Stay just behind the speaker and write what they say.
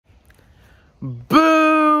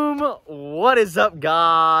Boom! What is up,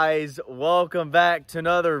 guys? Welcome back to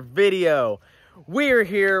another video. We're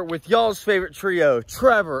here with y'all's favorite trio,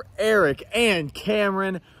 Trevor, Eric, and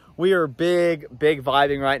Cameron. We are big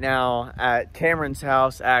vibing right now at Cameron's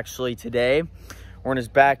house, actually, today. We're in his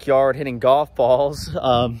backyard hitting golf balls.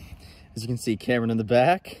 As you can see, Cameron in the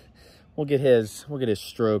back. We'll get his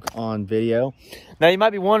stroke on video. Now, you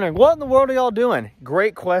might be wondering, what in the world are y'all doing?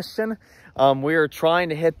 Great question. We are trying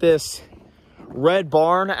to hit this red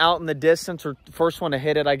barn out in the distance, or first one to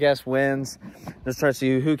hit it, I guess, wins. Just trying to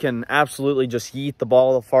see who can absolutely just yeet the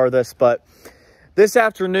ball the farthest. But this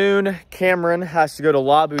afternoon, Cameron has to go to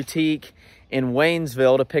La Boutique in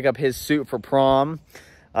Waynesville to pick up his suit for prom.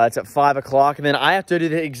 It's at 5 o'clock, and then I have to do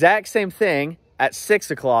the exact same thing at 6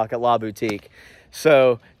 o'clock at La Boutique.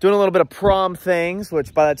 So doing a little bit of prom things,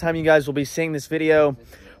 which by the time you guys will be seeing this video,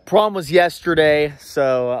 prom was yesterday.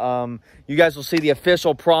 So you guys will see the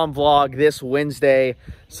official prom vlog this Wednesday.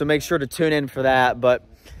 So make sure to tune in for that. But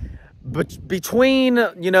between,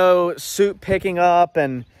 you know, suit picking up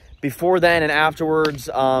and before then and afterwards,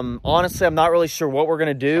 honestly, I'm not really sure what we're going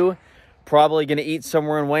to do. Probably going to eat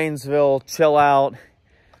somewhere in Waynesville, chill out.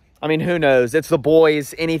 I mean, who knows? It's the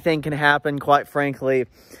boys. Anything can happen, quite frankly.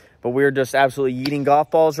 But we're just absolutely eating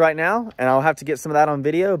golf balls right now. And I'll have to get some of that on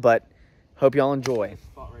video, but hope y'all enjoy.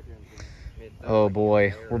 Oh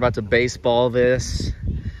boy, we're about to baseball this.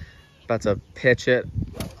 About to pitch it.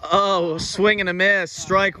 Oh, swing and a miss.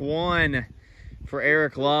 Strike one for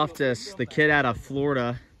Eric Loftus, the kid out of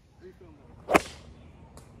Florida.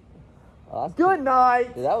 Good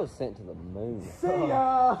night. Dude, that was sent to the moon. See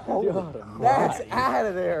ya. That's out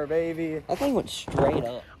of there, baby. That thing went straight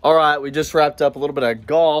up. All right, we just wrapped up a little bit of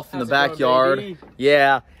golf in the backyard.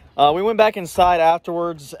 Yeah. We went back inside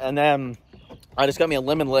afterwards, and then I just got me a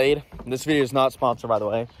lemonade. This video is not sponsored, by the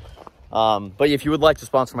way. But if you would like to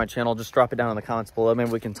sponsor my channel, just drop it down in the comments below. Maybe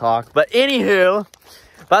we can talk. But anywho,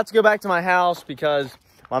 about to go back to my house because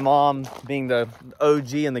my mom, being the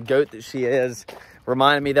OG and the GOAT that she is,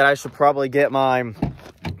 reminded me that I should probably get my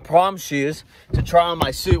prom shoes to try on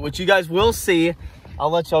my suit, which you guys will see.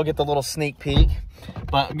 I'll let y'all get the little sneak peek.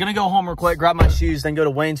 But I'm going to go home real quick, grab my shoes, then go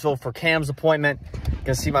to Waynesville for Cam's appointment.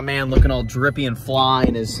 Gonna see my man looking all drippy and fly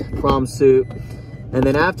in his prom suit. And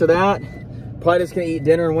then after that, probably just gonna eat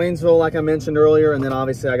dinner in Waynesville like I mentioned earlier. And then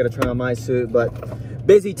obviously I gotta try on my suit. But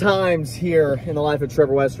busy times here in the life of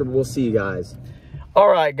Trevor Wester. We'll see you guys. All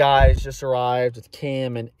right, guys, just arrived with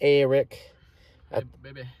Cam and Eric at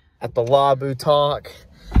the La Boutique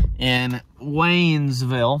in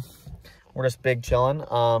Waynesville. We're just big chilling.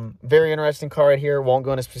 Very interesting car right here. Won't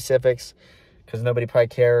go into specifics because nobody probably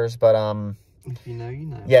cares. But if you know, you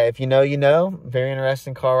know. Yeah, if you know, you know. Very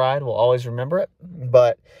interesting car ride. We'll always remember it.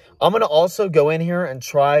 But I'm going to also go in here and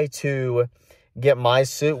try to get my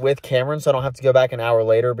suit with Cameron so I don't have to go back an hour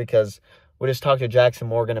later because we just talked to Jackson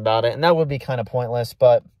Morgan about it. And that would be kind of pointless.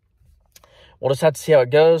 But we'll just have to see how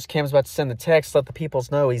it goes. Cam's about to send the text, let the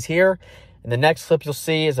peoples know he's here. And the next clip you'll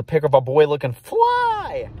see is a picture of our boy looking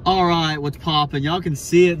fly. All right, what's popping? Y'all can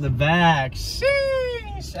see it in the back.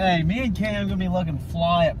 Sheesh. Hey, me and Cam gonna be looking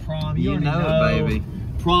fly at prom. You know it, baby.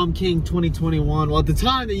 Prom King 2021. Well, at the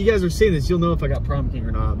time that you guys are seeing this, you'll know if I got Prom King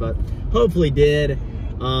or not, but hopefully did.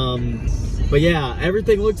 But yeah,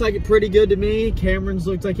 everything looks like it pretty good to me. Cameron's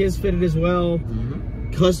looked like his fitted as well.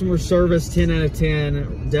 Customer service, 10 out of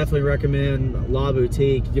 10. Definitely recommend La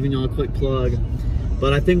Boutique. Giving y'all a quick plug.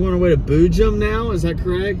 But I think we're on our way to Boojum now. Is that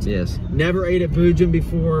correct? Yes. Never ate at Boojum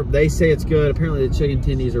before. They say it's good. Apparently the chicken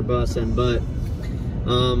tendies are bussin'. But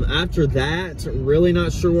after that, really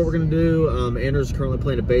not sure what we're going to do. Andrew's currently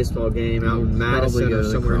playing a baseball game out in Madison or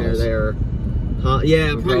somewhere near there.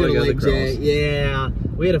 Yeah, probably go to Lake J. Yeah.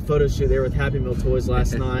 We had a photo shoot there with Happy Meal Toys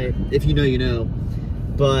last night. If you know, you know.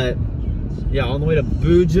 But yeah, on the way to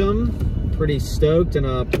Boojum. Pretty stoked. And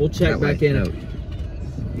we'll check back in. No.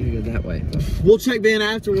 You go that way. We'll check in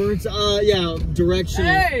afterwards. Yeah,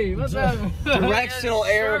 directional. Hey, what's up? Directional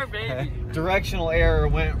error. Sure, baby. Directional error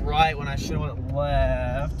went right when I should have went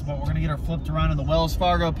left. But we're gonna get her flipped around in the Wells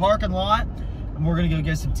Fargo parking lot, and we're gonna go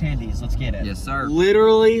get some tendies. Let's get it. Yes, sir.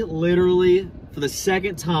 Literally, for the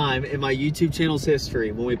second time in my YouTube channel's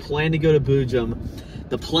history, when we planned to go to Boojum,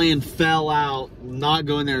 the plan fell out. Not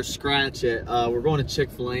going there to scratch it. We're going to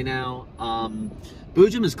Chick-fil-A now.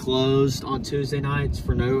 Boojum is closed on Tuesday nights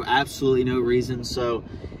for absolutely no reason. So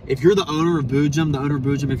if you're the owner of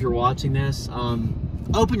Boojum, if you're watching this,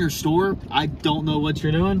 open your store. I don't know what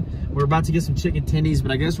you're doing. We're about to get some chicken tendies, but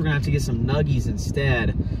I guess we're gonna have to get some nuggies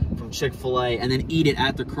instead from Chick-fil-A and then eat it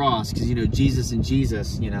at the cross because, you know, Jesus and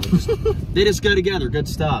Jesus, you know, they just go together. Good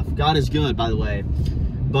stuff. God is good, by the way.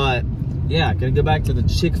 But Yeah, gonna go back to the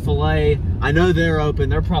Chick-fil-A. I know they're open.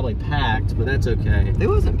 They're probably packed, but that's okay. They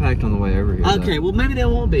wasn't packed on the way over here. Okay, well maybe they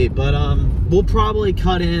won't be, but we'll probably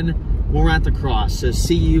cut in when we're at the cross. So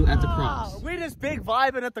see you at the cross. We just big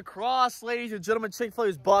vibing at the cross, ladies and gentlemen. Chick-fil-A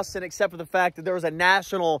is busting, except for the fact that there was a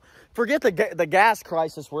national, forget the gas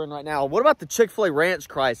crisis we're in right now. What about the Chick-fil-A ranch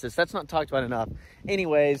crisis? That's not talked about enough.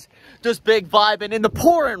 Anyways, just big vibing in the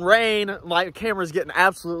pouring rain. My camera's getting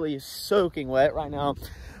absolutely soaking wet right now.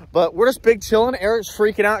 But we're just big chilling. Eric's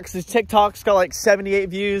freaking out because his TikTok's got like 78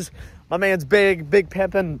 views. My man's big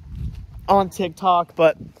pimping on TikTok,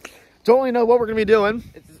 but don't really know what we're gonna be doing.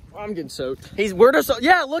 I'm getting soaked. We're just,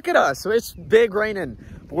 yeah, look at us. So it's big raining.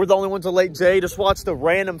 We're the only ones at Lake J. Just watch the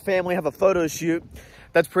random family have a photo shoot.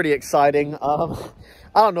 That's pretty exciting. I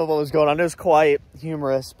don't know what was going on. It was quite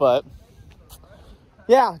humorous, but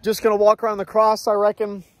yeah, just gonna walk around the cross, I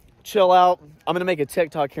reckon, chill out. I'm gonna make a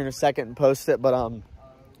TikTok here in a second and post it, but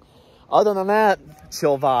other than that,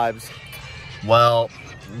 chill vibes. Well,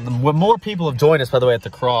 more people have joined us, by the way, at the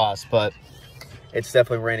cross, but it's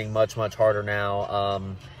definitely raining much harder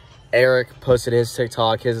now. Eric posted his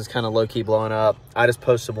TikTok. His is kind of low-key blowing up. I just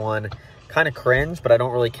posted one. Kind of cringe, but I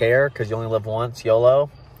don't really care because you only live once,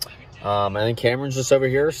 YOLO. And then Cameron's just over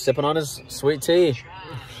here sipping on his sweet tea.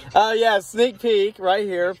 Yeah, sneak peek right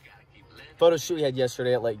here. Photo shoot we had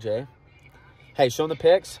yesterday at Lake J. Hey, show them the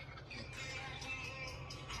pics.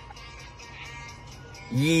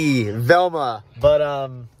 Yee, Velma. But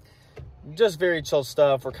just very chill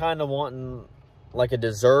stuff. We're kind of wanting like a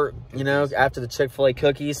dessert, you know, after the Chick-fil-A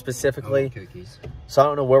cookies specifically. Cookies. So I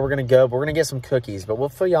don't know where we're gonna go, but we're gonna get some cookies. But we'll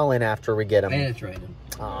fill y'all in after we get them. And it's raining.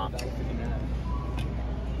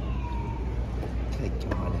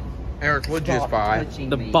 Eric, what'd you just buy?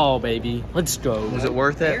 The ball, baby. Let's go. Was it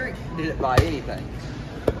worth it? Eric didn't buy anything.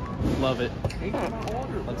 Love it.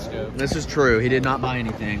 Let's go. This is true. He did not buy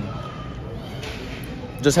anything.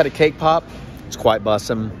 Just had a cake pop. It's quite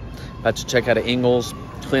bussin'. About to check out of Ingles,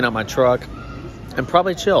 clean out my truck, and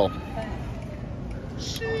probably chill.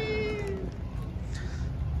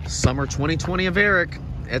 Summer 2020 of Eric.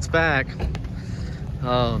 It's back.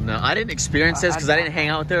 Oh, no. I didn't experience this because I didn't hang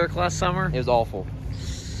out with Eric last summer. It was awful.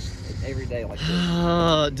 Every day like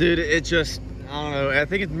this. Dude, it just, I don't know. I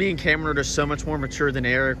think me and Cameron are just so much more mature than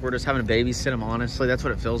Eric. We're just having to babysit him, honestly. That's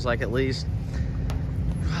what it feels like, at least.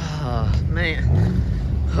 Man.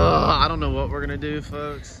 I don't know what we're going to do,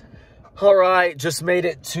 folks. All right, just made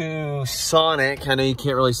it to Sonic. I know you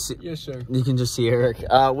can't really see. Yes, sir. You can just see Eric.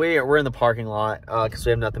 We're in the parking lot because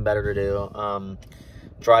we have nothing better to do.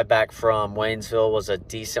 Drive back from Waynesville was a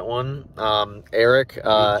decent one. Eric. We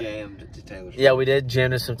jammed to Taylor Swift. Yeah, we did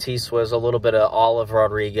jam to some T-Swizz, a little bit of Olive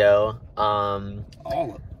Rodrigo.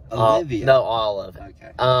 Olive? Olivia? No, Olive.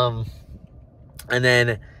 Okay. And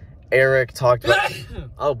then Eric talked about...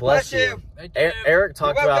 Oh, bless you. Eric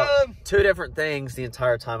talked about two different things the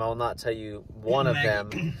entire time. I will not tell you one of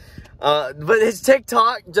them. But his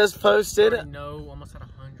TikTok just posted... No, almost at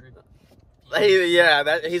 100.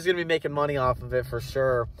 Yeah, he's going to be making money off of it for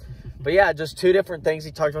sure. But yeah, just two different things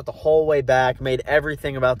he talked about the whole way back. Made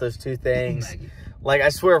everything about those two things. Like, I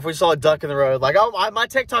swear, if we saw a duck in the road, like, oh, my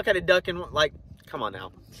TikTok had a duck in... Like, come on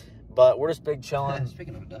now. But we're just big chilling.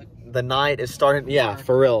 Speaking of a duck. The night is starting... Yeah,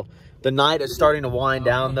 for real. The night is starting to wind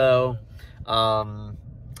down, though.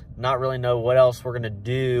 Not really know what else we're going to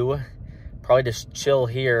do. Probably just chill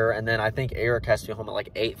here. And then I think Eric has to be home at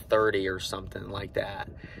like 8:30 or something like that.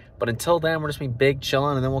 But until then, we're just being big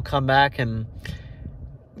chilling. And then we'll come back and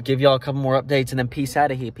give y'all a couple more updates. And then peace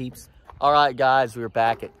out of here, peeps. All right, guys. We're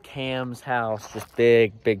back at Cam's house. Just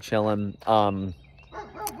big chilling.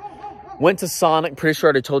 Went to Sonic. Pretty sure I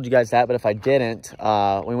already told you guys that. But if I didn't,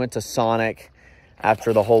 we went to Sonic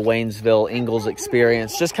after the whole Waynesville Ingles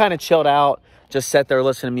experience. Just kind of chilled out. Just sat there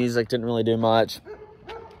listening to music. Didn't really do much.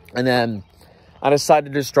 And then I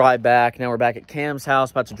decided to just drive back. Now we're back at Cam's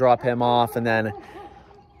house. About to drop him off. And then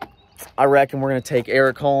I reckon we're going to take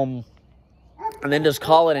Eric home. And then just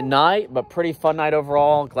call it a night. But pretty fun night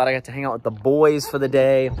overall. Glad I got to hang out with the boys for the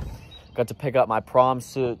day. Got to pick up my prom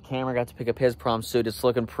suit. Cameron got to pick up his prom suit. It's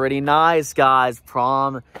looking pretty nice, guys.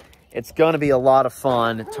 Prom. It's going to be a lot of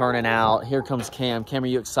fun turning out. Here comes Cam. Cam, are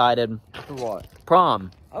you excited? For what?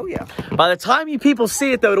 Prom. Oh, yeah. By the time you people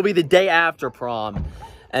see it, though, it'll be the day after prom.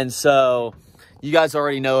 And so you guys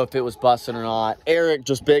already know if it was busting or not. Eric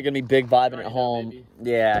just going to be big vibing at home.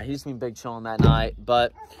 Yeah, he's going to be big chilling that night.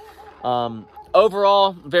 But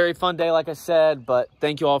overall, very fun day, like I said. But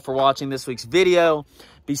thank you all for watching this week's video.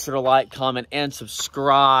 Be sure to like, comment, and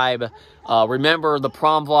subscribe. Remember, the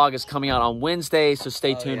prom vlog is coming out on Wednesday, so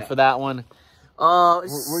stay tuned for that one.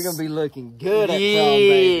 We're going to be looking good at prom,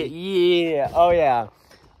 baby. Yeah. Oh, yeah.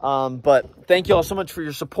 But thank you all so much for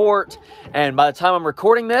your support. And by the time I'm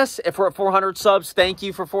recording this, if we're at 400 subs, thank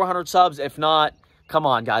you for 400 subs. If not, come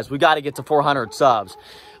on, guys. We got to get to 400 subs.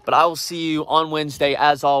 But I will see you on Wednesday.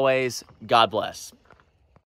 As always, God bless.